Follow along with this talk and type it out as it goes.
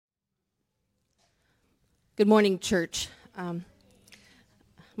Good morning, church.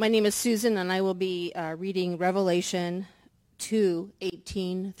 My name is Susan, and I will be reading Revelation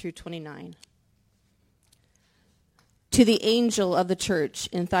 2:18 through 29. To the angel of the church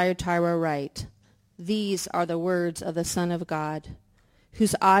in Thyatira write, these are the words of the Son of God,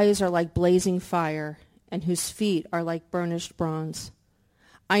 whose eyes are like blazing fire, and whose feet are like burnished bronze.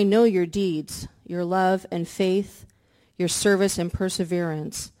 I know your deeds, your love and faith, your service and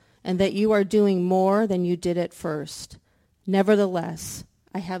perseverance, and that you are doing more than you did at first. Nevertheless,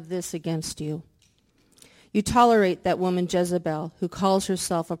 I have this against you. You tolerate that woman Jezebel, who calls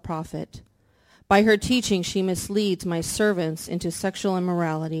herself a prophet. By her teaching, she misleads my servants into sexual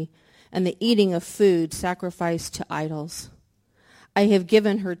immorality and the eating of food sacrificed to idols. I have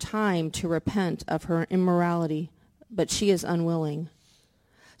given her time to repent of her immorality, but she is unwilling.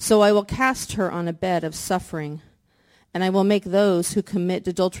 So I will cast her on a bed of suffering, and I will make those who commit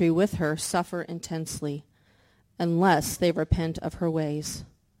adultery with her suffer intensely, unless they repent of her ways.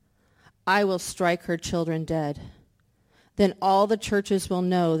 I will strike her children dead. Then all the churches will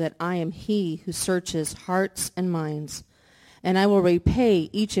know that I am he who searches hearts and minds, and I will repay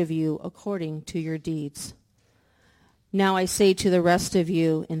each of you according to your deeds. Now I say to the rest of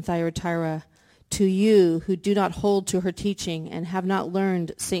you in Thyatira, to you who do not hold to her teaching and have not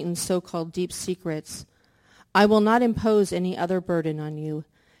learned Satan's so-called deep secrets, I will not impose any other burden on you,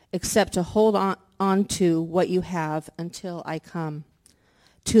 except to hold on to what you have until I come.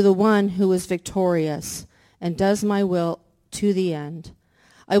 To the one who is victorious and does my will to the end,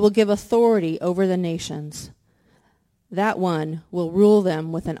 I will give authority over the nations. That one will rule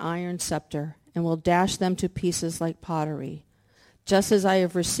them with an iron scepter and will dash them to pieces like pottery, just as I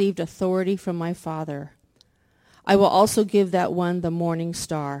have received authority from my Father. I will also give that one the morning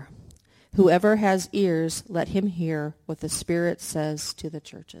star. Whoever has ears, let him hear what the Spirit says to the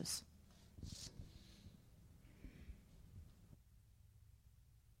churches.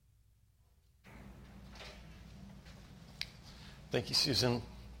 Thank you, Susan.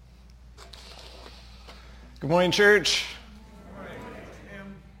 Good morning, church. Good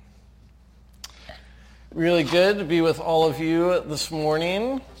morning. Really good to be with all of you this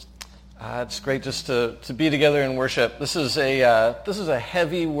morning. It's great just to be together in worship. This is a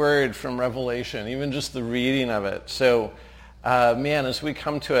heavy word from Revelation, even just the reading of it. So, as we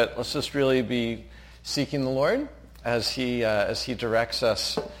come to it, let's just really be seeking the Lord as He directs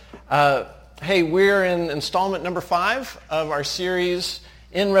us. Hey, we're in installment number 5 of our series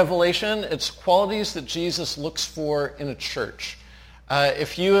in Revelation. It's qualities that Jesus looks for in a church.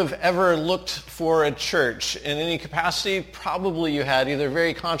 If you have ever looked for a church in any capacity, probably you had, either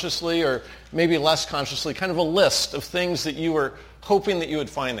very consciously or maybe less consciously, kind of a list of things that you were hoping that you would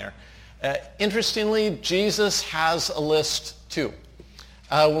find there. Interestingly, Jesus has a list too.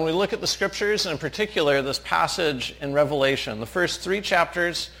 When we look at the scriptures, and in particular this passage in Revelation, the first 3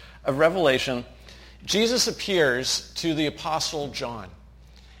 chapters of Revelation, Jesus appears to the Apostle John.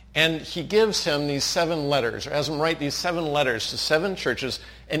 And he gives him these 7 letters, or has him write these 7 letters to 7 churches,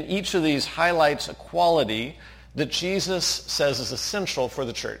 and each of these highlights a quality that Jesus says is essential for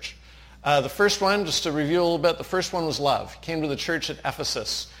the church. The first one, just to review a little bit, the first one was love. He came to the church at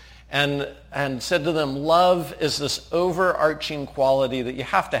Ephesus and said to them, love is this overarching quality that you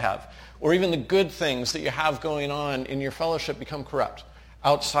have to have, or even the good things that you have going on in your fellowship become corrupt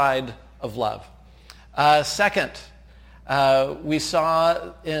outside of love. Second, we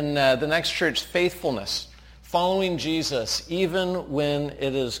saw in the next church faithfulness, following Jesus even when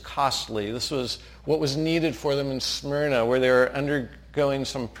it is costly. This was what was needed for them in Smyrna, where they were undergoing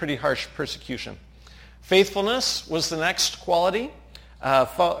some pretty harsh persecution. Faithfulness was the next quality,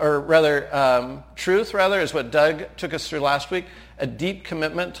 truth is what Doug took us through last week, a deep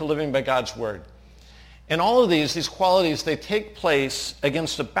commitment to living by God's word. And all of these qualities, they take place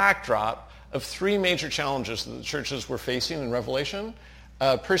against a backdrop of 3 major challenges that the churches were facing in Revelation.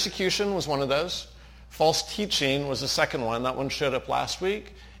 Persecution was one of those. False teaching was the second one. That one showed up last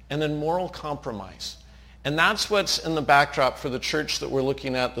week. And then moral compromise. And that's what's in the backdrop for the church that we're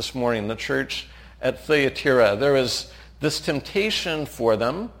looking at this morning, the church at Thyatira. There was this temptation for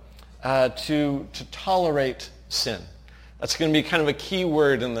them to tolerate sin. That's going to be kind of a key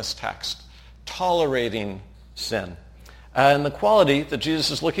word in this text, tolerating sin. And the quality that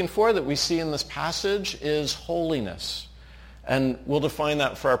Jesus is looking for that we see in this passage is holiness. And we'll define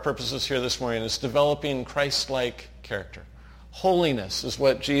that for our purposes here this morning as developing Christ-like character. Holiness is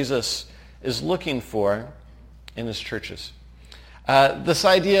what Jesus is looking for in his churches. This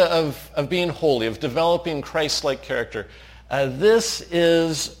idea of being holy, of developing Christ-like character, this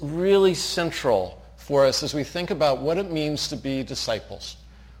is really central for us as we think about what it means to be disciples.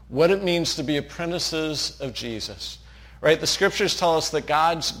 what it means to be apprentices of Jesus. Right? The scriptures tell us that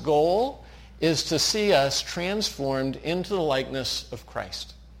God's goal is to see us transformed into the likeness of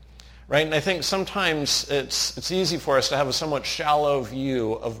Christ. Right? And I think sometimes it's easy for us to have a somewhat shallow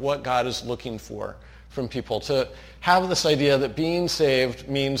view of what God is looking for from people, to have this idea that being saved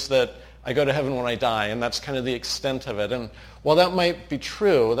means that I go to heaven when I die, and that's kind of the extent of it. And while that might be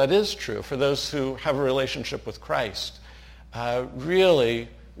true, that is true for those who have a relationship with Christ, really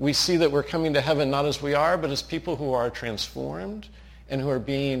we see that we're coming to heaven not as we are, but as people who are transformed and who are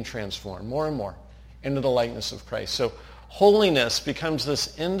being transformed more and more into the likeness of Christ. So holiness becomes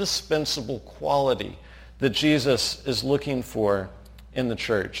this indispensable quality that Jesus is looking for in the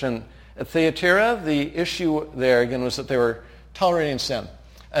church. And at Thyatira, the issue there, again, was that they were tolerating sin.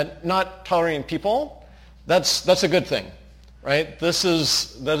 And not tolerating people, that's a good thing, right? That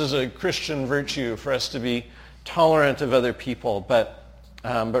is a Christian virtue for us to be tolerant of other people, but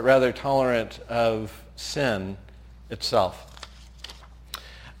rather tolerant of sin itself.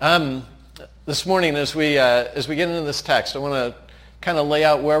 This morning, as we get into this text, I want to kind of lay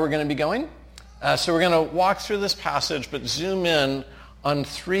out where we're going to be going. So we're going to walk through this passage, but zoom in on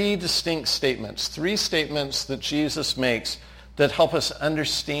three distinct statements, three statements that Jesus makes that help us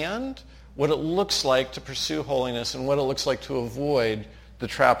understand what it looks like to pursue holiness and what it looks like to avoid the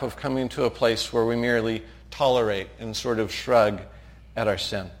trap of coming to a place where we merely tolerate and sort of shrug at our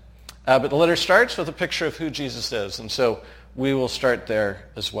sin. But the letter starts with a picture of who Jesus is, and so we will start there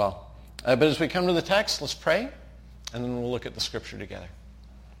as well. But as we come to the text, let's pray, and then we'll look at the scripture together.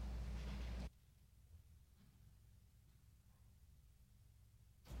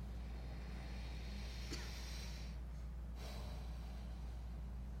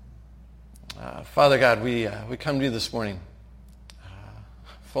 Father God, we come to you this morning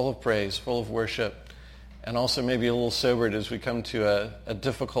full of praise, full of worship, and also maybe a little sobered as we come to a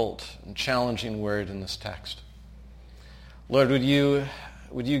difficult and challenging word in this text. Lord, would you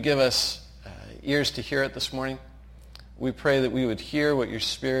give us ears to hear it this morning? We pray that we would hear what your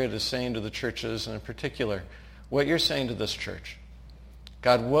Spirit is saying to the churches, and in particular, what you're saying to this church.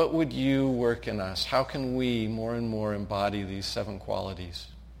 God, what would you work in us? How can we more and more embody these 7 qualities?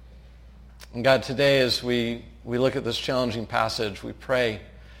 And God, today as we look at this challenging passage, we pray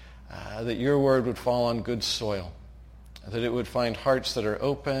that your word would fall on good soil, that it would find hearts that are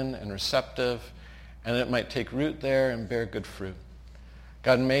open and receptive, and it might take root there and bear good fruit.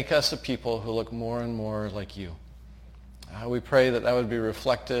 God, make us a people who look more and more like you. We pray that that would be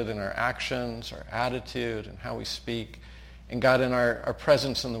reflected in our actions, our attitude, and how we speak, and God, in our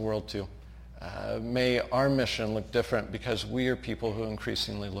presence in the world too. May our mission look different because we are people who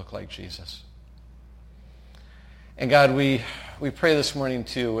increasingly look like Jesus. And God, we pray this morning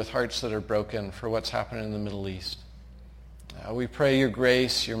too with hearts that are broken for what's happening in the Middle East. We pray your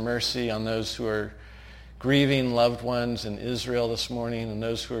grace, your mercy on those who are grieving loved ones in Israel this morning and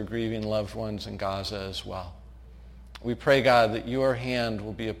those who are grieving loved ones in Gaza as well. We pray, God, that your hand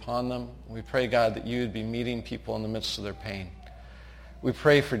will be upon them. We pray, God, that you would be meeting people in the midst of their pain. We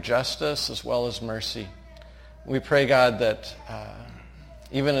pray for justice as well as mercy. We pray, God, that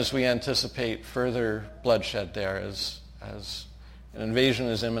even as we anticipate further bloodshed there as an invasion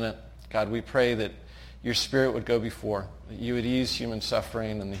is imminent, God, we pray that your Spirit would go before, that you would ease human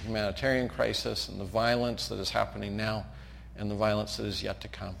suffering and the humanitarian crisis and the violence that is happening now and the violence that is yet to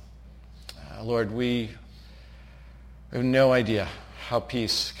come. Lord, we have no idea how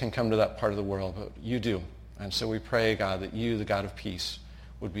peace can come to that part of the world, but you do. And so we pray, God, that you, the God of peace,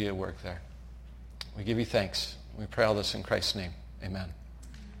 would be at work there. We give you thanks. We pray all this in Christ's name. Amen.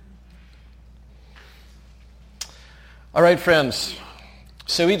 All right, friends.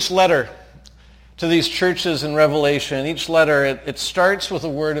 So each letter to these churches in Revelation, each letter, it starts with a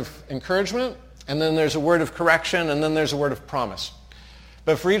word of encouragement, and then there's a word of correction, and then there's a word of promise.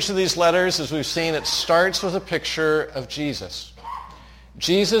 But for each of these letters, as we've seen, it starts with a picture of Jesus.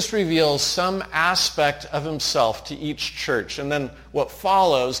 Jesus reveals some aspect of himself to each church, and then what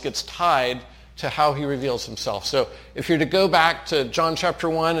follows gets tied to how he reveals himself. So if you're to go back to John chapter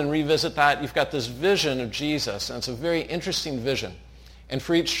 1 and revisit that, you've got this vision of Jesus, and it's a very interesting vision. And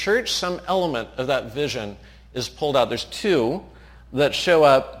for each church, some element of that vision is pulled out. There's 2 that show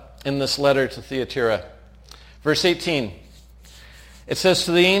up in this letter to Thyatira. Verse 18, it says,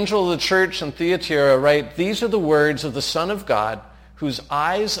 "To the angel of the church in Thyatira write, these are the words of the Son of God, whose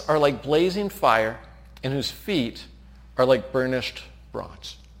eyes are like blazing fire and whose feet are like burnished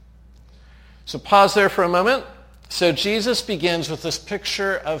bronze." So pause there for a moment. So Jesus begins with this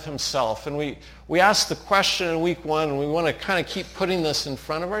picture of himself. And we asked the question in week 1, and we want to kind of keep putting this in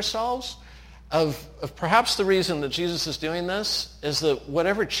front of ourselves. of perhaps the reason that Jesus is doing this is that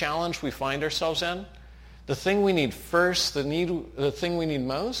whatever challenge we find ourselves in, the thing we need first, the thing we need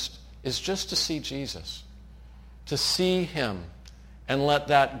most, is just to see Jesus, to see him, and let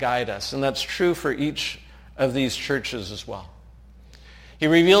that guide us. And that's true for each of these churches as well. He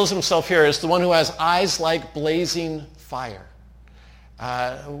reveals himself here as the one who has eyes like blazing fire.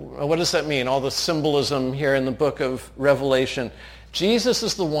 What does that mean? All the symbolism here in the book of Revelation. Jesus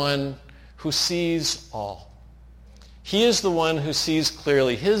is the one who sees all. He is the one who sees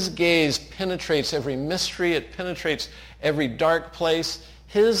clearly. His gaze penetrates every mystery. It penetrates every dark place.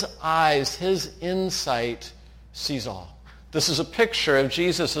 His eyes, his insight sees all. This is a picture of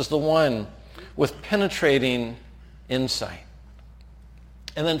Jesus as the one with penetrating insight.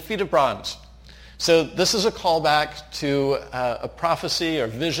 And then feet of bronze. So this is a callback to a prophecy or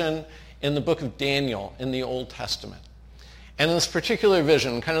vision in the book of Daniel in the Old Testament. And in this particular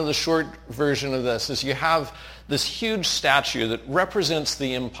vision, kind of the short version of this, is you have this huge statue that represents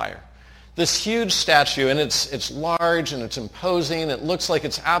the empire. This huge statue, and it's large and it's imposing. It looks like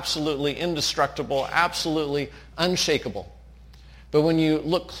it's absolutely indestructible, absolutely unshakable. But when you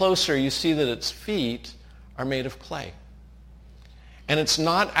look closer, you see that its feet are made of clay. And it's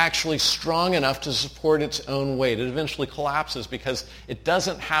not actually strong enough to support its own weight. It eventually collapses because it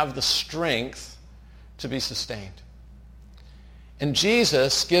doesn't have the strength to be sustained. And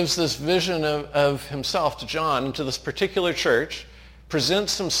Jesus gives this vision of himself to John and to this particular church,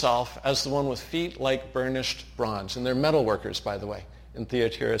 presents himself as the one with feet like burnished bronze. And they're metal workers, by the way, in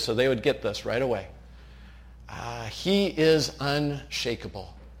Thyatira, so they would get this right away. He is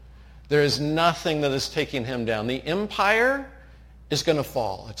unshakable. There is nothing that is taking him down. The empire is going to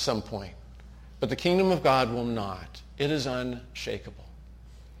fall at some point, but the kingdom of God will not. It is unshakable.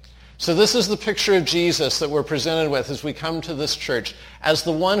 So this is the picture of Jesus that we're presented with as we come to this church, as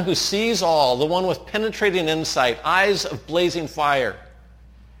the one who sees all, the one with penetrating insight, eyes of blazing fire,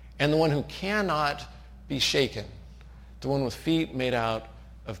 and the one who cannot be shaken, the one with feet made out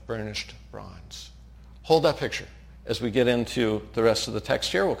of burnished bronze. Hold that picture as we get into the rest of the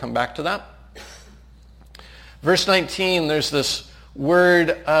text here. We'll come back to that. Verse 19, there's this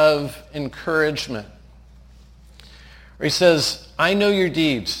word of encouragement, where he says, I know your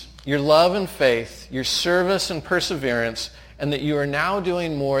deeds, your love and faith, your service and perseverance, and that you are now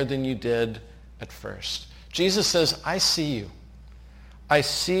doing more than you did at first. Jesus says, I see you. I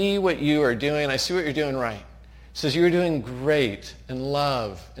see what you are doing. I see what you're doing right. He says, you're doing great in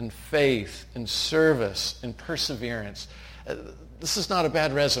love, in faith, in service, in perseverance. This is not a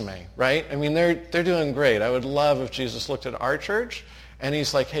bad resume, right? I mean, they're doing great. I would love if Jesus looked at our church and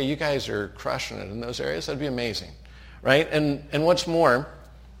he's like, hey, you guys are crushing it in those areas. That'd be amazing, right? And what's more,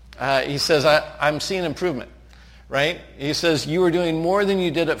 he says, I'm seeing improvement, right? He says, you are doing more than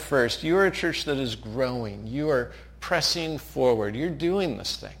you did at first. You are a church that is growing. You are pressing forward. You're doing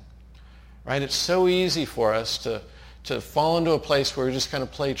this thing, right? It's so easy for us to fall into a place where we just kind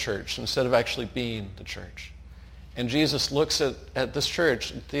of play church instead of actually being the church. And Jesus looks at this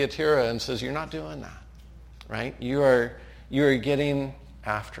church, Thyatira, and says, you're not doing that, right? You are getting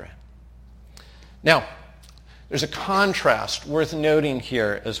after it. Now, there's a contrast worth noting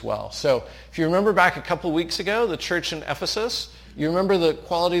here as well. So if you remember back a couple weeks ago, the church in Ephesus, you remember the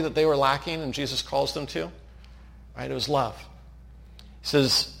quality that they were lacking and Jesus calls them to? Right? It was love. He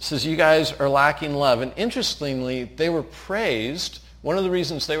says, you guys are lacking love. And interestingly, they were praised. One of the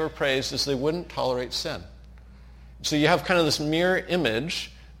reasons they were praised is they wouldn't tolerate sin. So you have kind of this mirror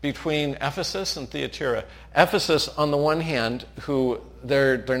image between Ephesus and Thyatira. Ephesus, on the one hand, who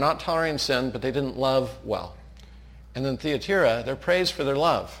they're not tolerating sin, but they didn't love well. And then Thyatira, they're praised for their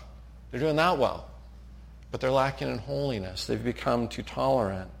love. They're doing that well. But they're lacking in holiness. They've become too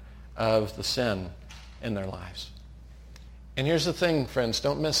tolerant of the sin in their lives. And here's the thing, friends,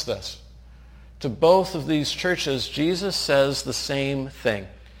 don't miss this. To both of these churches, Jesus says the same thing.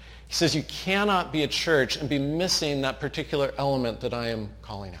 He says you cannot be a church and be missing that particular element that I am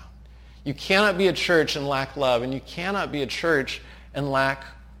calling out. You cannot be a church and lack love, and you cannot be a church and lack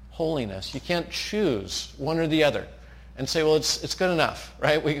holiness. You can't choose one or the other and say, well, it's good enough,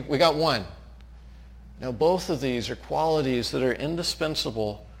 right? We got one. No, both of these are qualities that are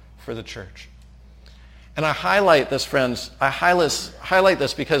indispensable for the church. And I highlight this, friends. I highlight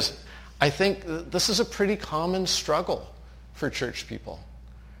this because I think this is a pretty common struggle for church people.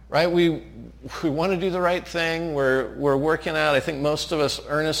 Right? We want to do the right thing. We're working at it. I think most of us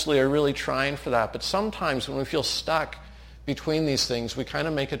earnestly are really trying for that. But sometimes when we feel stuck between these things, we kind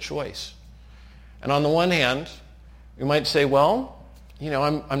of make a choice. And on the one hand, we might say, well, you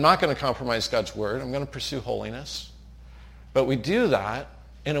know, I'm not going to compromise God's word. I'm going to pursue holiness. But we do that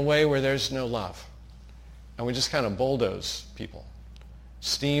in a way where there's no love. And we just kind of bulldoze people,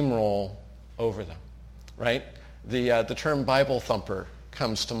 steamroll over them, right? The term Bible thumper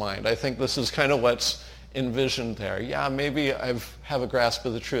comes to mind. I think this is kind of what's envisioned there. Yeah, maybe I have a grasp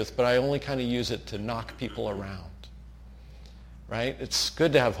of the truth, but I only kind of use it to knock people around, right? It's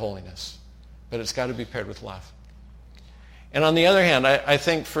good to have holiness, but it's got to be paired with love. And on the other hand, I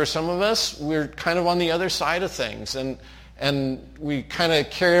think for some of us, we're kind of on the other side of things, and we kind of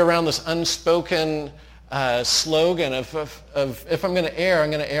carry around this unspoken slogan of if I'm going to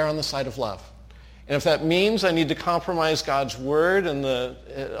err on the side of love. And if that means I need to compromise God's word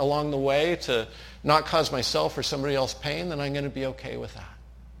along the way to not cause myself or somebody else pain, then I'm going to be okay with that.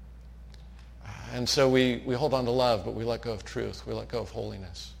 And so we hold on to love, but we let go of truth. We let go of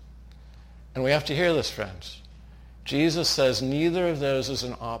holiness. And we have to hear this, friends. Jesus says neither of those is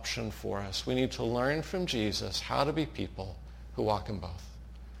an option for us. We need to learn from Jesus how to be people who walk in both,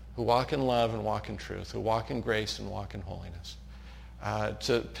 who walk in love and walk in truth, who walk in grace and walk in holiness.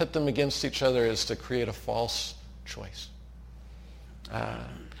 To pit them against each other is to create a false choice.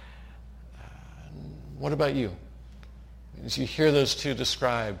 What about you? As you hear those two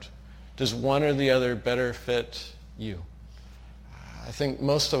described, does one or the other better fit you? I think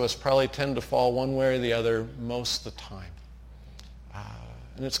most of us probably tend to fall one way or the other most of the time.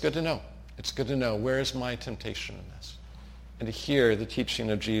 And it's good to know. It's good to know where is my temptation in this, and to hear the teaching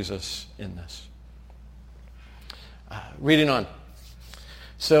of Jesus in this. Reading on.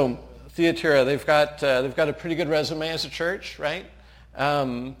 So Thyatira, they've got a pretty good resume as a church, right?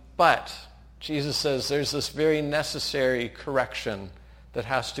 But Jesus says there's this very necessary correction that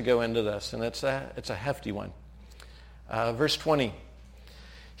has to go into this, and it's a hefty one. Verse 20.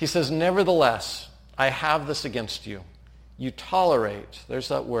 He says, "Nevertheless, I have this against you. You tolerate," there's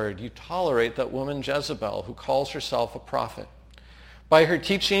that word, "you tolerate that woman Jezebel who calls herself a prophet. By her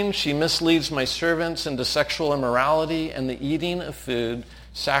teaching, she misleads my servants into sexual immorality and the eating of food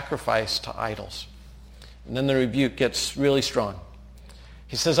sacrificed to idols." And then the rebuke gets really strong.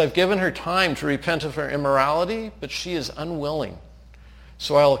 He says, "I've given her time to repent of her immorality, but she is unwilling.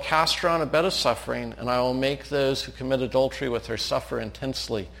 So I will cast her on a bed of suffering, and I will make those who commit adultery with her suffer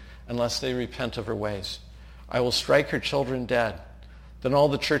intensely unless they repent of her ways. I will strike her children dead. Then all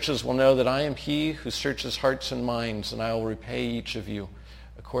the churches will know that I am he who searches hearts and minds, and I will repay each of you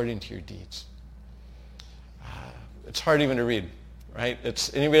according to your deeds." It's hard even to read, right?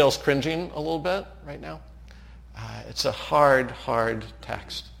 Anybody else cringing a little bit right now? It's a hard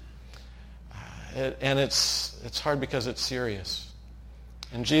text. And it's hard because it's serious.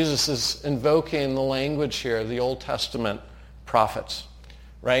 And Jesus is invoking the language here of the Old Testament prophets,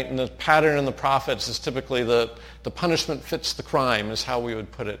 right? And the pattern in the prophets is typically the punishment fits the crime is how we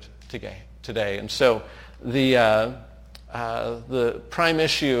would put it today. And so the prime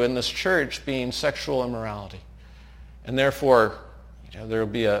issue in this church being sexual immorality. And therefore, there will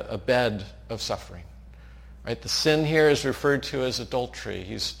be a bed of suffering, right? The sin here is referred to as adultery.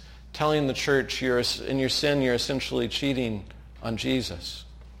 He's telling the church, in your sin, you're essentially cheating on Jesus.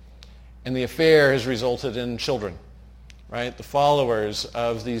 And the affair has resulted in children, right? The followers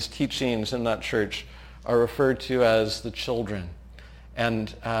of these teachings in that church are referred to as the children.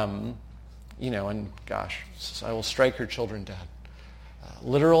 And, I will strike her children dead.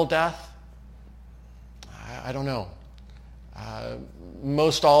 Literal death? I don't know.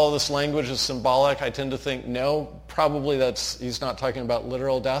 Most all of this language is symbolic. I tend to think, no, probably he's not talking about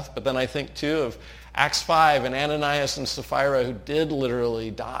literal death. But then I think, too, of Acts 5 and Ananias and Sapphira who did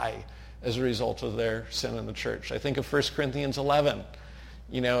literally die as a result of their sin in the church. I think of 1 Corinthians 11,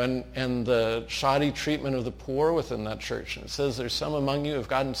 and the shoddy treatment of the poor within that church. And it says there's some among you who have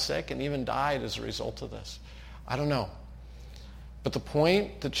gotten sick and even died as a result of this. I don't know. But the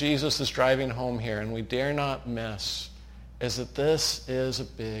point that Jesus is driving home here, and we dare not miss, is that this is a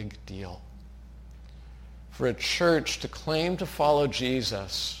big deal. For a church to claim to follow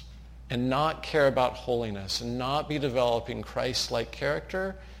Jesus and not care about holiness and not be developing Christ-like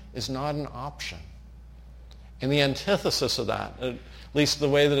character is not an option. And the antithesis of that, at least the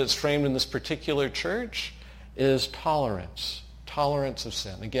way that it's framed in this particular church, is tolerance. Tolerance of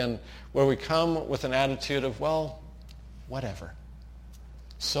sin. Again, where we come with an attitude of, well, whatever.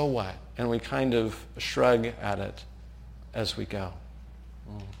 So what? And we kind of shrug at it as we go.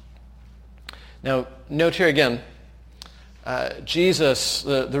 Now, note here again, Jesus,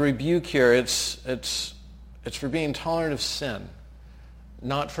 the rebuke here, it's for being tolerant of sin,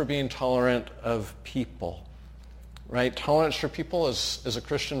 not for being tolerant of people, right? Tolerance for people is a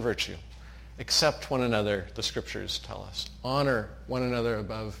Christian virtue. Accept one another, the scriptures tell us. Honor one another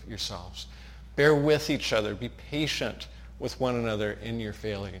above yourselves. Bear with each other. Be patient with one another in your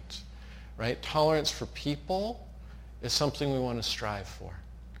failings, right? Tolerance for people is something we want to strive for,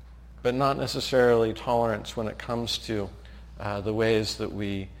 but not necessarily tolerance when it comes to the ways that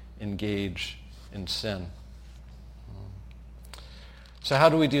we engage in sin. So how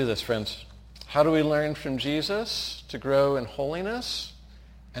do we do this, friends? How do we learn from Jesus to grow in holiness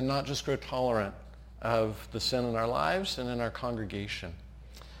and not just grow tolerant of the sin in our lives and in our congregation?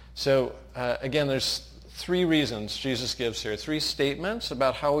 So again, there's 3 reasons Jesus gives here, 3 statements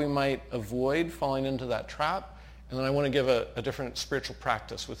about how we might avoid falling into that trap. And then I want to give a different spiritual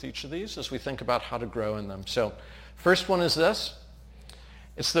practice with each of these as we think about how to grow in them. So first one is this.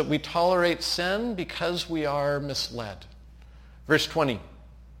 It's that we tolerate sin because we are misled. Verse 20.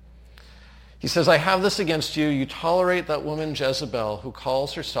 He says, I have this against you. You tolerate that woman Jezebel who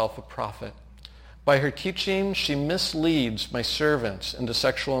calls herself a prophet. By her teaching, she misleads my servants into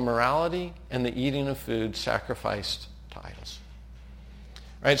sexual immorality and the eating of food sacrificed to idols.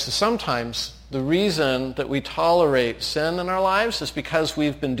 Right? So sometimes the reason that we tolerate sin in our lives is because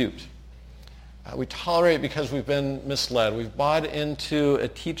we've been duped. We tolerate because we've been misled. We've bought into a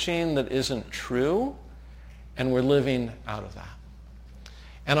teaching that isn't true, and we're living out of that.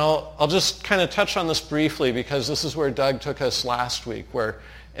 And I'll just kind of touch on this briefly because this is where Doug took us last week, where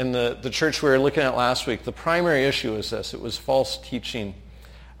in the church we were looking at last week, the primary issue is this. It was false teaching.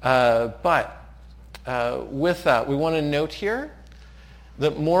 But with that, we want to note here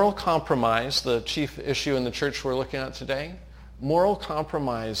that moral compromise, the chief issue in the church we're looking at today, moral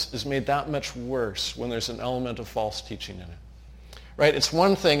compromise is made that much worse when there's an element of false teaching in it. Right? It's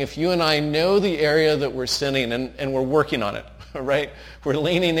one thing if you and I know the area that we're sinning and we're working on it, right? We're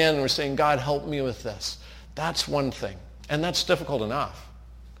leaning in and we're saying, God, help me with this. That's one thing. And that's difficult enough.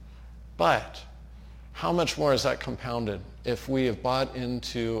 But how much more is that compounded if we have bought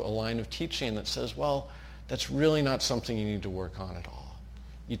into a line of teaching that says, well, that's really not something you need to work on at all.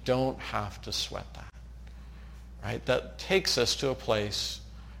 You don't have to sweat that. Right? That takes us to a place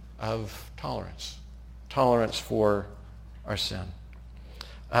of tolerance. Tolerance for our sin.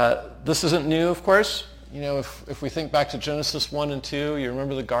 This isn't new, of course. You know, if we think back to Genesis 1 and 2, you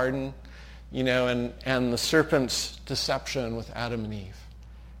remember the garden, you know, and the serpent's deception with Adam and Eve.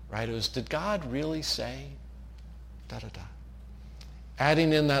 Right? It was, did God really say? Da-da-da.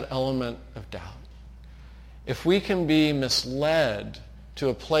 Adding in that element of doubt. If we can be misled to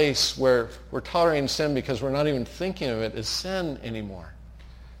a place where we're tolerating sin because we're not even thinking of it as sin anymore,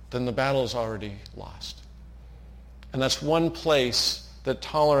 then the battle is already lost. And that's one place that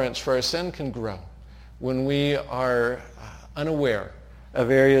tolerance for our sin can grow, when we are unaware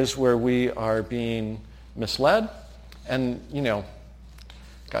of areas where we are being misled. And, you know,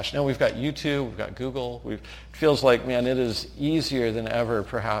 gosh, now we've got YouTube, we've got Google. It feels like, man, it is easier than ever,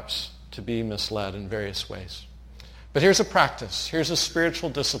 perhaps, to be misled in various ways. But here's a practice. Here's a spiritual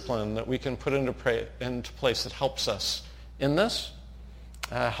discipline that we can put into place that helps us in this,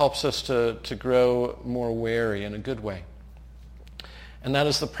 helps us to grow more wary in a good way. And that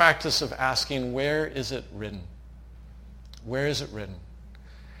is the practice of asking, where is it written? Where is it written?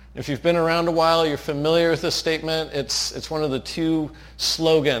 If you've been around a while, you're familiar with this statement. It's one of the 2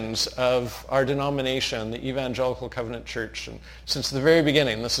 slogans of our denomination, the Evangelical Covenant Church. And since the very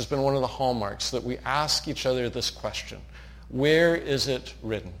beginning, this has been one of the hallmarks, that we ask each other this question: where is it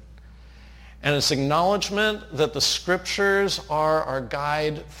written? And it's acknowledgement that the Scriptures are our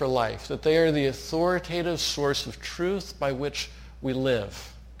guide for life, that they are the authoritative source of truth by which we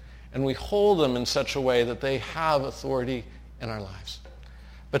live. And we hold them in such a way that they have authority in our lives.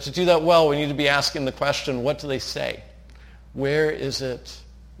 But to do that well, we need to be asking the question, what do they say? Where is it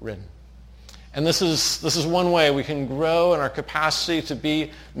written? And this is one way we can grow in our capacity to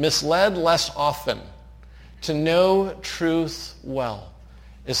be misled less often, to know truth well,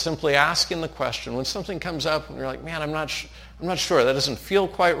 is simply asking the question. When something comes up and you're like, man, I'm not sure. That doesn't feel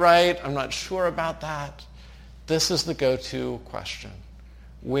quite right. I'm not sure about that. This is the go-to question.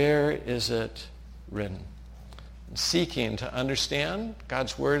 Where is it written? Seeking to understand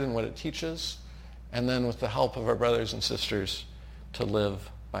God's word and what it teaches, and then with the help of our brothers and sisters to live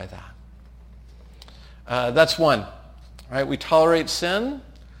by that. That's one. Right? We tolerate sin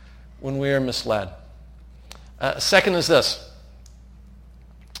when we are misled. Second is this.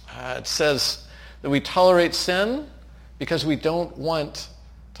 It says that we tolerate sin because we don't want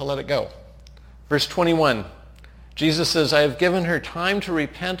to let it go. Verse 21, Jesus says, I have given her time to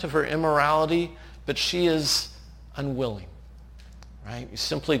repent of her immorality, but she is unwilling. Right? You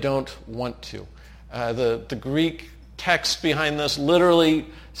simply don't want to. The Greek text behind this literally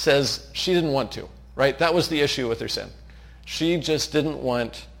says she didn't want to. Right? That was the issue with her sin. She just didn't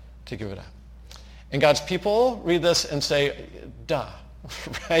want to give it up. And God's people read this and say, duh,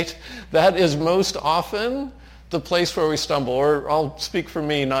 right? That is most often the place where we stumble. Or I'll speak for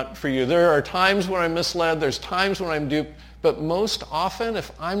me, not for you. There are times when I'm misled. There's times when I'm duped. But most often,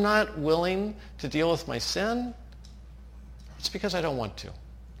 if I'm not willing to deal with my sin, it's because I don't want to.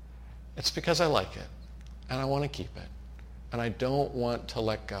 It's because I like it, and I want to keep it. And I don't want to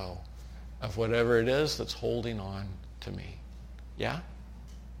let go of whatever it is that's holding on to me. Yeah?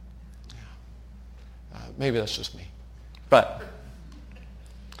 Yeah. Maybe that's just me. But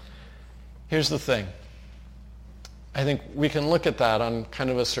here's the thing. I think we can look at that on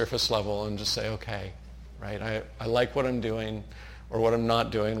kind of a surface level and just say, okay, right, I like what I'm doing or what I'm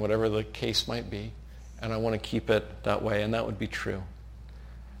not doing, whatever the case might be, and I want to keep it that way, and that would be true.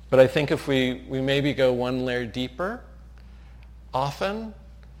 But I think if we maybe go one layer deeper, often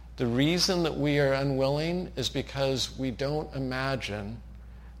the reason that we are unwilling is because we don't imagine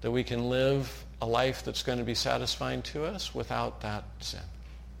that we can live a life that's going to be satisfying to us without that sin.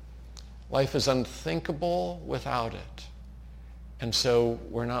 Life is unthinkable without it. And so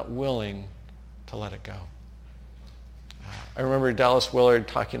we're not willing to let it go. I remember Dallas Willard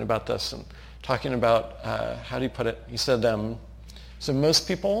talking about this and talking about, how do you put it? He said, so most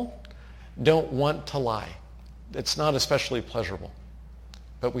people don't want to lie. It's not especially pleasurable,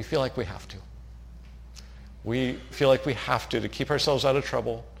 but we feel like we have to. We feel like we have to keep ourselves out of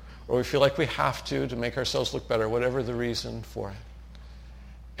trouble, or we feel like we have to make ourselves look better, whatever the reason for it.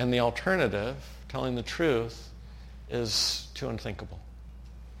 And the alternative, telling the truth, is too unthinkable.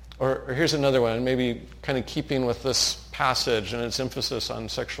 Or here's another one, maybe kind of keeping with this passage and its emphasis on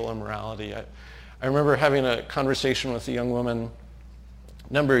sexual immorality. I remember having a conversation with a young woman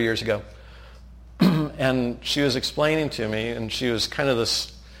a number of years ago, and she was explaining to me, and she was kind of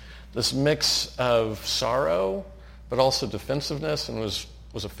this mix of sorrow, but also defensiveness, and was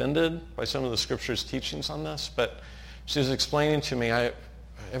offended by some of the scripture's teachings on this. But she was explaining to me,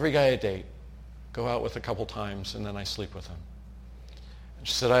 every guy I date, go out with a couple times, and then I sleep with him. And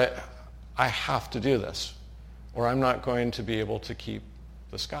she said, I have to do this, or I'm not going to be able to keep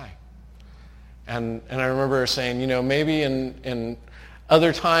this guy. And I remember her saying, maybe in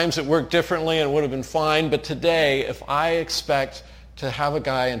other times it worked differently and it would have been fine, but today, if I expect to have a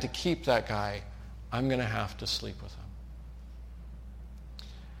guy and to keep that guy, I'm going to have to sleep with him.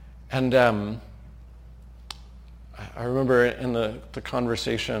 And I remember in the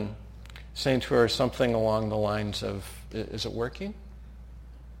conversation saying to her something along the lines of, is it working?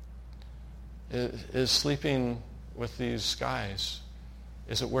 Is sleeping with these guys,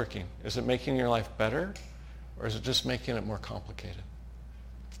 is it working? Is it making your life better, or is it just making it more complicated?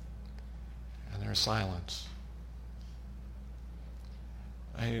 And there's silence.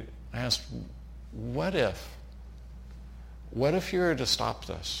 I asked, what if you were to stop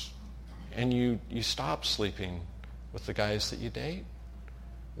this and you stop sleeping with the guys that you date?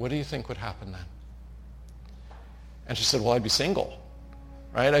 What do you think would happen then? And she said, well, I'd be single,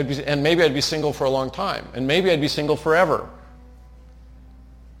 right? And maybe I'd be single for a long time, and maybe I'd be single forever.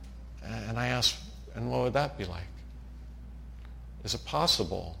 And I asked, and what would that be like? Is it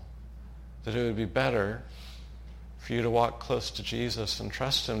possible that it would be better for you to walk close to Jesus and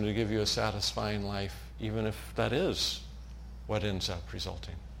trust him to give you a satisfying life, even if that is what ends up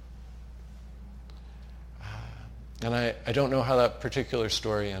resulting? And I don't know how that particular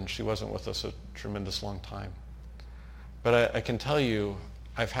story ends. She wasn't with us a tremendous long time. But I can tell you,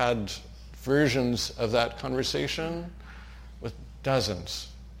 I've had versions of that conversation with dozens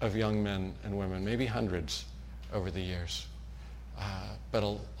of young men and women, maybe hundreds over the years, but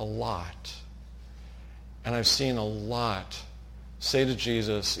a lot. And I've seen a lot say to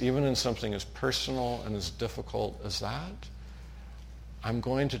Jesus, even in something as personal and as difficult as that, I'm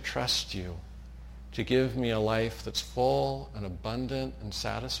going to trust you to give me a life that's full and abundant and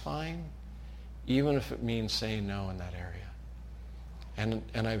satisfying, even if it means saying no in that area.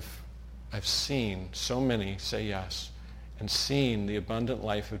 And I've seen so many say yes, and seen the abundant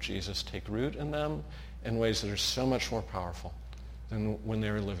life of Jesus take root in them in ways that are so much more powerful than when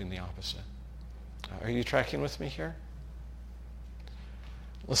they were living the opposite. Are you tracking with me here?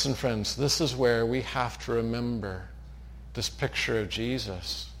 Listen, friends, this is where we have to remember this picture of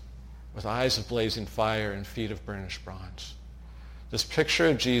Jesus with eyes of blazing fire and feet of burnished bronze. This picture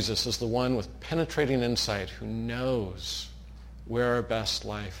of Jesus is the one with penetrating insight who knows where our best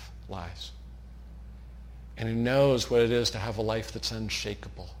life lies, and who knows what it is to have a life that's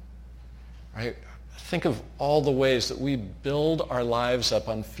unshakable. Right? Think of all the ways that we build our lives up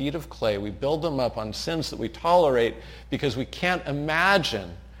on feet of clay. We build them up on sins that we tolerate because we can't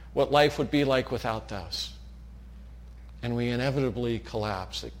imagine what life would be like without those. And we inevitably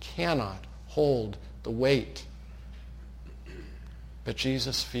collapse. It cannot hold the weight. But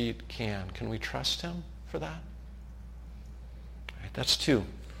Jesus' feet can. Can we trust him for that? All right, that's 2.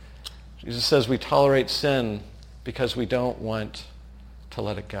 Jesus says we tolerate sin because we don't want to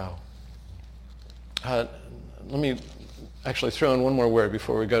let it go. Let me actually throw in one more word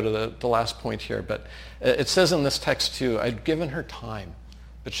before we go to the last point here. But it says in this text too, I'd given her time,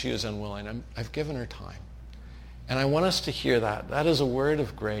 but she is unwilling. I've given her time. And I want us to hear that. That is a word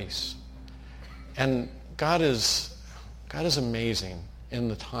of grace. And God is amazing in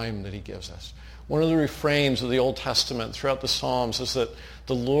the time that he gives us. One of the refrains of the Old Testament throughout the Psalms is that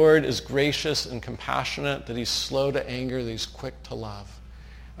the Lord is gracious and compassionate, that he's slow to anger, that he's quick to love.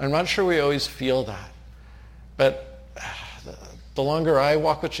 I'm not sure we always feel that. But the longer I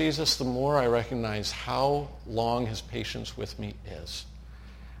walk with Jesus, the more I recognize how long his patience with me is.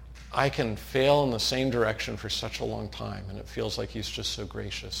 I can fail in the same direction for such a long time, and it feels like he's just so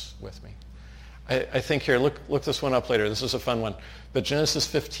gracious with me. I think here, look this one up later. This is a fun one. But Genesis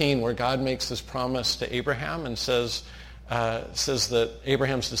 15, where God makes this promise to Abraham and says that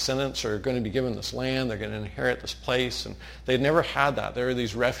Abraham's descendants are going to be given this land. They're going to inherit this place. And they'd never had that. There are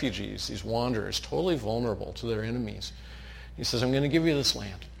these refugees, these wanderers, totally vulnerable to their enemies. He says, I'm going to give you this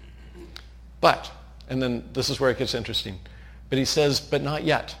land. But, and then this is where it gets interesting. But he says, but not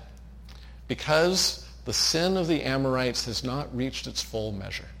yet. Because the sin of the Amorites has not reached its full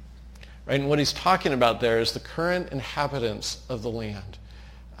measure. Right? And what he's talking about there is the current inhabitants of the land.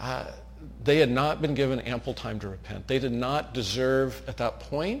 They had not been given ample time to repent. They did not deserve at that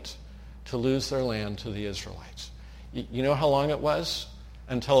point to lose their land to the Israelites. You know how long it was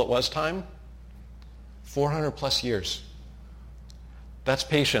until it was time? 400 plus years. That's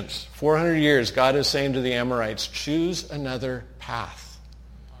patience. 400 years, God is saying to the Amorites, choose another path.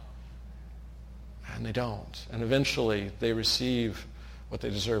 And they don't. And eventually they receive what they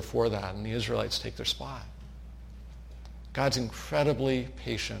deserve for that, and the Israelites take their spot. God's incredibly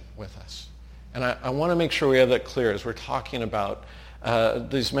patient with us. And I want to make sure we have that clear as we're talking about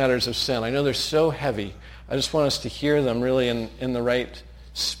these matters of sin. I know they're so heavy. I just want us to hear them really in the right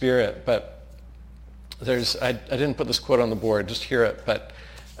spirit. But I didn't put this quote on the board, just hear it. But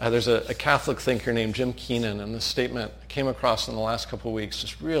there's a Catholic thinker named Jim Keenan, and this statement I came across in the last couple of weeks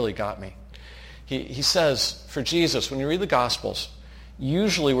just really got me. He says, for Jesus, when you read the Gospels,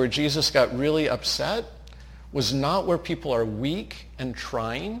 usually where Jesus got really upset was not where people are weak and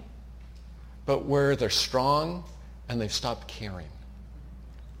trying, but where they're strong and they've stopped caring.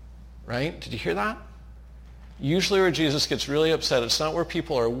 Right? Did you hear that? Usually where Jesus gets really upset, it's not where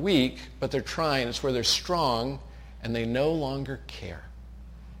people are weak, but they're trying. It's where they're strong and they no longer care.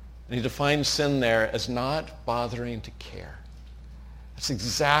 And he defines sin there as not bothering to care. That's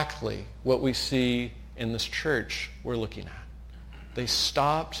exactly what we see in this church we're looking at. They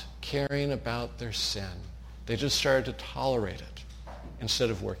stopped caring about their sin. They just started to tolerate it instead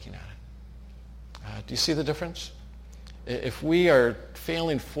of working at it. Do you see the difference? If we are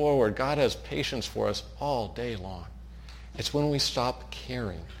failing forward, God has patience for us all day long. It's when we stop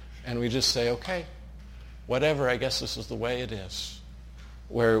caring and we just say, okay, whatever, I guess this is the way it is,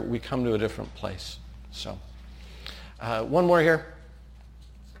 where we come to a different place. So, one more here.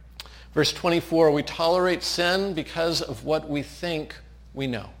 Verse 24, we tolerate sin because of what we think we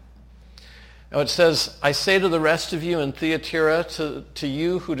know. Now it says, I say to the rest of you in Thyatira, to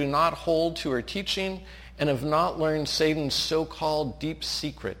you who do not hold to her teaching and have not learned Satan's so-called deep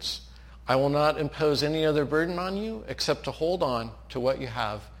secrets, I will not impose any other burden on you except to hold on to what you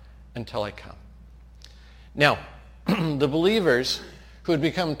have until I come. Now, the believers who had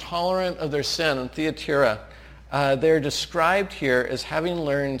become tolerant of their sin in Thyatira, they're described here as having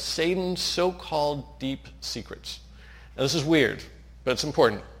learned Satan's so-called deep secrets. Now, this is weird, but it's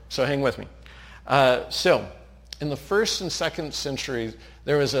important, so hang with me. So, in the 1st and 2nd century,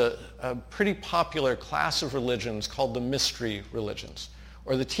 there was a pretty popular class of religions called the mystery religions,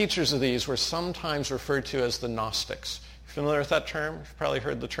 or the teachers of these were sometimes referred to as the Gnostics. You familiar with that term? You've probably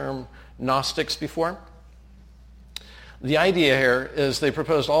heard the term Gnostics before. The idea here is they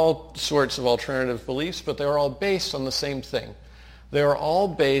proposed all sorts of alternative beliefs, but they were all based on the same thing. They were all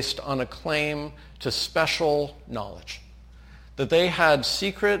based on a claim to special knowledge, that they had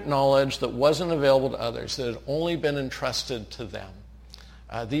secret knowledge that wasn't available to others, that had only been entrusted to them.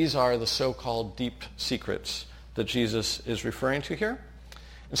 These are the so-called deep secrets that Jesus is referring to here.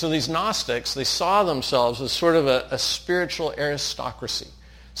 And so these Gnostics, they saw themselves as sort of a spiritual aristocracy,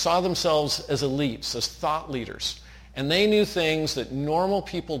 saw themselves as elites, as thought leaders. And they knew things that normal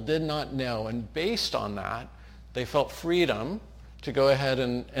people did not know. And based on that, they felt freedom to go ahead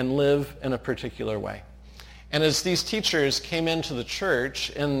and live in a particular way. And as these teachers came into the church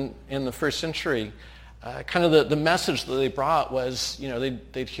in the first century, kind of the message that they brought was,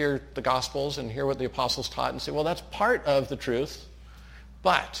 they'd hear the Gospels and hear what the apostles taught and say, well, that's part of the truth,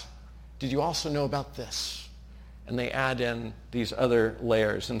 but did you also know about this? And they add in these other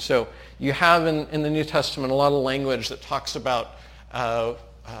layers. And so you have in the New Testament a lot of language that talks about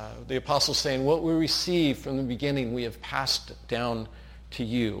the apostles saying, what we received from the beginning we have passed down to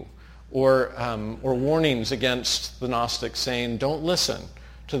you. Or warnings against the Gnostics saying, don't listen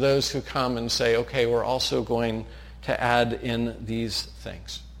to those who come and say, okay, we're also going to add in these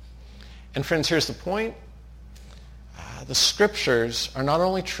things. And friends, here's the point. The scriptures are not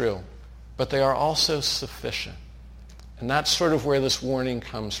only true, but they are also sufficient. And that's sort of where this warning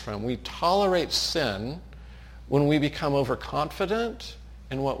comes from. We tolerate sin when we become overconfident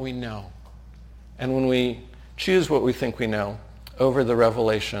in what we know, and when we choose what we think we know over the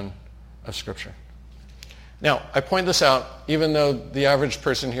revelation of Scripture. Now, I point this out, even though the average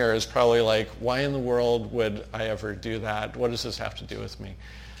person here is probably like, why in the world would I ever do that? What does this have to do with me?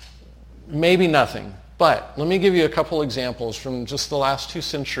 Maybe nothing, but let me give you a couple examples from just the last 2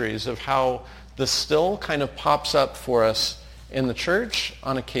 centuries of how this still kind of pops up for us in the church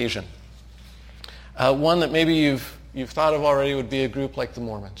on occasion. One that maybe you've thought of already would be a group like the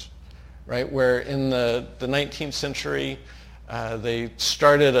Mormons, right? Where in the 19th century, they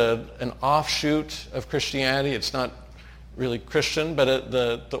started an offshoot of Christianity. It's not really Christian, but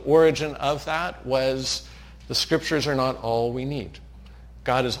the origin of that was the scriptures are not all we need.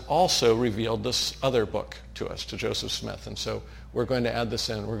 God has also revealed this other book to us, to Joseph Smith, and so we're going to add this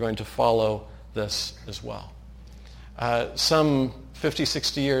in. We're going to follow this as well. Some 50,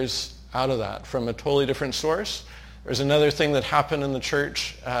 60 years out of that, from a totally different source, there's another thing that happened in the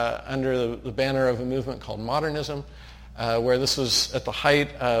church under the banner of a movement called modernism, where this was at the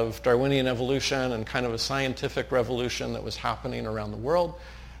height of Darwinian evolution and kind of a scientific revolution that was happening around the world.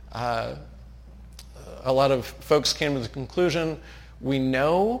 A lot of folks came to the conclusion, we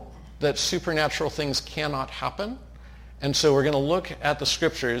know that supernatural things cannot happen, and so we're going to look at the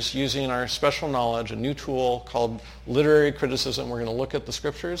scriptures using our special knowledge, a new tool called literary criticism. We're going to look at the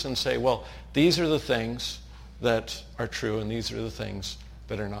scriptures and say, well, these are the things that are true and these are the things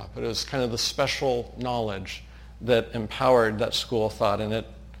that are not. But it was kind of the special knowledge that empowered that school of thought, and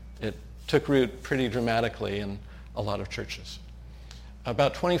it took root pretty dramatically in a lot of churches.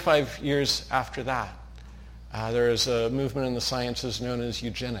 About 25 years after that, there is a movement in the sciences known as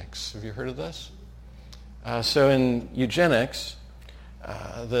eugenics. Have you heard of this? So in eugenics,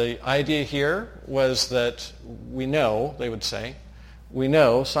 the idea here was that we know, they would say, we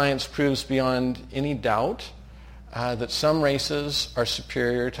know, science proves beyond any doubt that some races are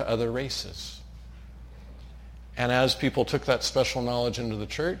superior to other races. And as people took that special knowledge into the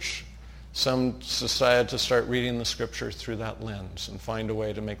church, some decided to start reading the scripture through that lens and find a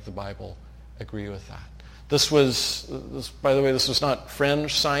way to make the Bible agree with that. By the way, this was not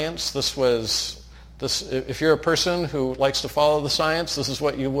fringe science. If you're a person who likes to follow the science, this is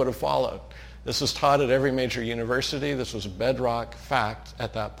what you would have followed. This was taught at every major university. This was a bedrock fact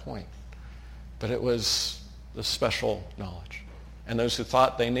at that point. But it was the special knowledge. And those who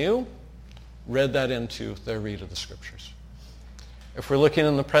thought they knew read that into their read of the scriptures. If we're looking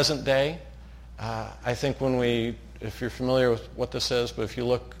in the present day, I think if you're familiar with what this is, but if you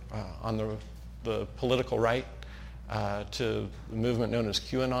look on the political right to the movement known as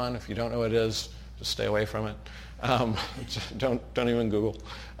QAnon, if you don't know what it is, just stay away from it. Don't even Google.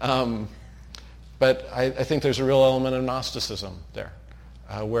 But I think there's a real element of Gnosticism there,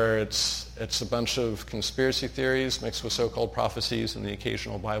 where it's a bunch of conspiracy theories mixed with so-called prophecies and the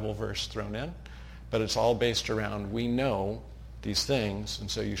occasional Bible verse thrown in. But it's all based around, we know these things,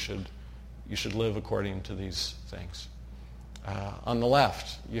 and so you should live according to these things. On the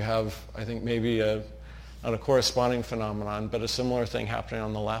left, you have, I think, maybe not a corresponding phenomenon, but a similar thing happening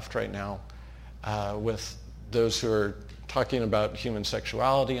on the left right now with those who are talking about human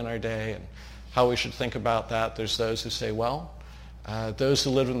sexuality in our day and how we should think about that. There's those who say, well, those who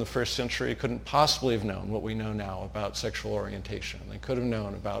lived in the first century couldn't possibly have known what we know now about sexual orientation. They could have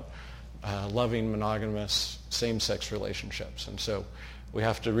known about loving monogamous same-sex relationships. And so we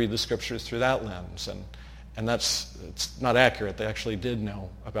have to read the scriptures through that lens. And it's not accurate. They actually did know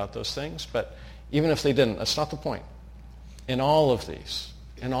about those things. But even if they didn't, that's not the point. In all of these,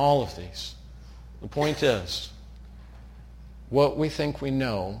 the point is, what we think we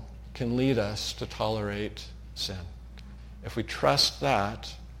know can lead us to tolerate sin if we trust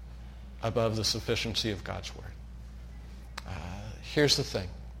that above the sufficiency of God's word. Here's the thing.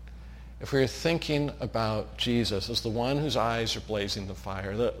 if we're thinking about Jesus as the one whose eyes are blazing the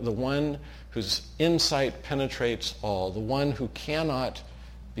fire, the one whose insight penetrates all, the one who cannot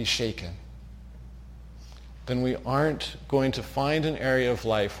be shaken, then we aren't going to find an area of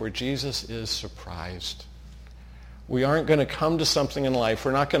life where Jesus is surprised. We aren't going to come to something in life.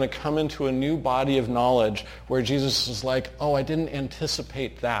 We're not going to come into a new body of knowledge where Jesus is like, oh, I didn't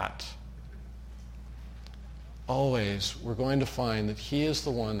anticipate that. Always, we're going to find that he is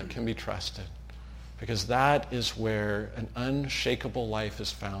the one that can be trusted, because that is where an unshakable life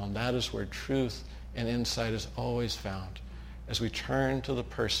is found. That is where truth and insight is always found, as we turn to the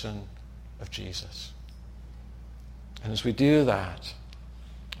person of Jesus. And as we do that,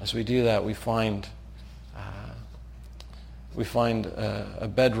 we find a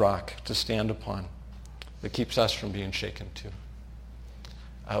bedrock to stand upon that keeps us from being shaken too.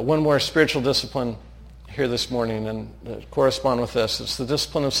 One more spiritual discipline here this morning, and correspond with this. It's the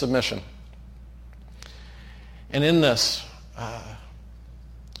discipline of submission. And in this,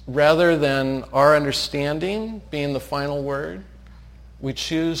 rather than our understanding being the final word, we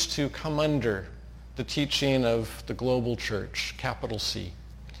choose to come under the teaching of the global church, capital C.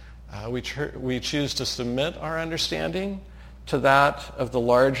 We choose to submit our understanding to that of the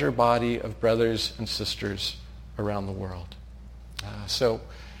larger body of brothers and sisters around the world.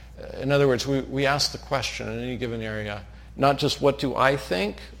 In other words, we ask the question in any given area, not just what do I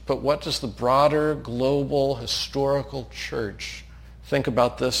think, but what does the broader global historical church think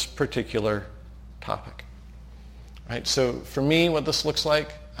about this particular topic? Right? So for me, what this looks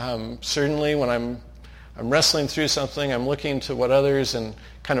like, certainly when I'm wrestling through something, I'm looking to what others in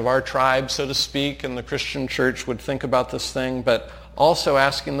kind of our tribe, so to speak, in the Christian church would think about this thing, but also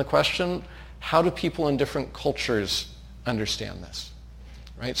asking the question, how do people in different cultures understand this?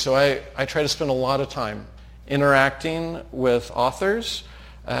 Right? So I try to spend a lot of time interacting with authors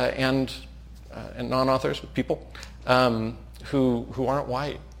and non-authors, with people who aren't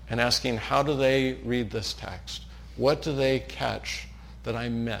white, and asking how do they read this text? What do they catch that I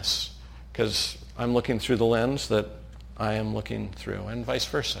miss? Because I'm looking through the lens that I am looking through, and vice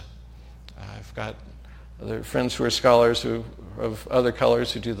versa. I've got other friends who are scholars of other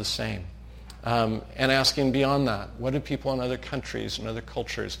colors who do the same. And asking beyond that, what do people in other countries and other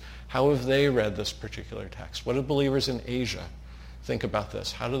cultures, how have they read this particular text? What do believers in Asia think about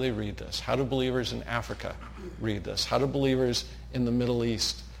this? How do they read this? How do believers in Africa read this? How do believers in the Middle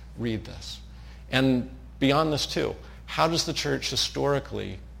East read this? And beyond this too, how does the church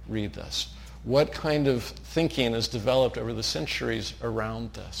historically read this? What kind of thinking is developed over the centuries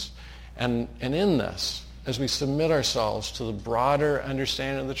around this? And in this, as we submit ourselves to the broader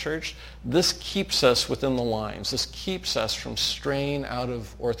understanding of the church, this keeps us within the lines. This keeps us from straying out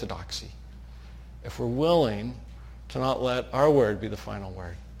of orthodoxy. If we're willing to not let our word be the final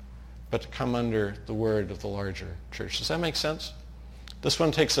word, but to come under the word of the larger church. Does that make sense? This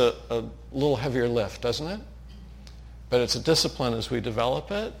one takes a little heavier lift, doesn't it? But it's a discipline as we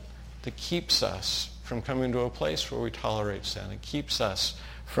develop it that keeps us from coming to a place where we tolerate sin. It keeps us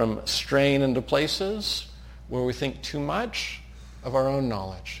from straying into places where we think too much of our own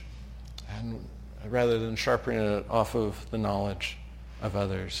knowledge, and rather than sharpening it off of the knowledge of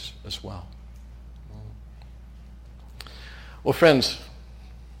others as well. Well, friends,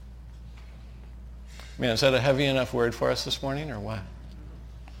 man, is that a heavy enough word for us this morning, or what?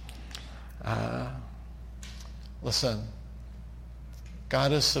 Listen,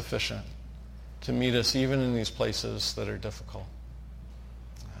 God is sufficient to meet us even in these places that are difficult.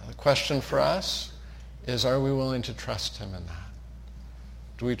 The question for us is, are we willing to trust him in that?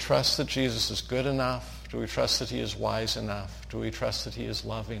 Do we trust that Jesus is good enough? Do we trust that he is wise enough? Do we trust that he is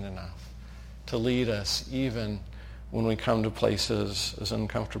loving enough to lead us even when we come to places as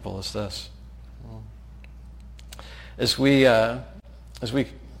uncomfortable as this? As we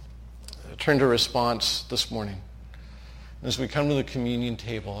turn to response this morning, as we come to the communion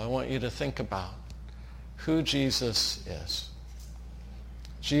table, I want you to think about who Jesus is.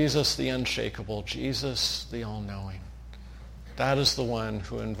 Jesus the unshakable, Jesus the all-knowing. That is the one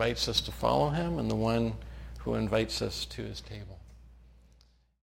who invites us to follow him and the one who invites us to his table.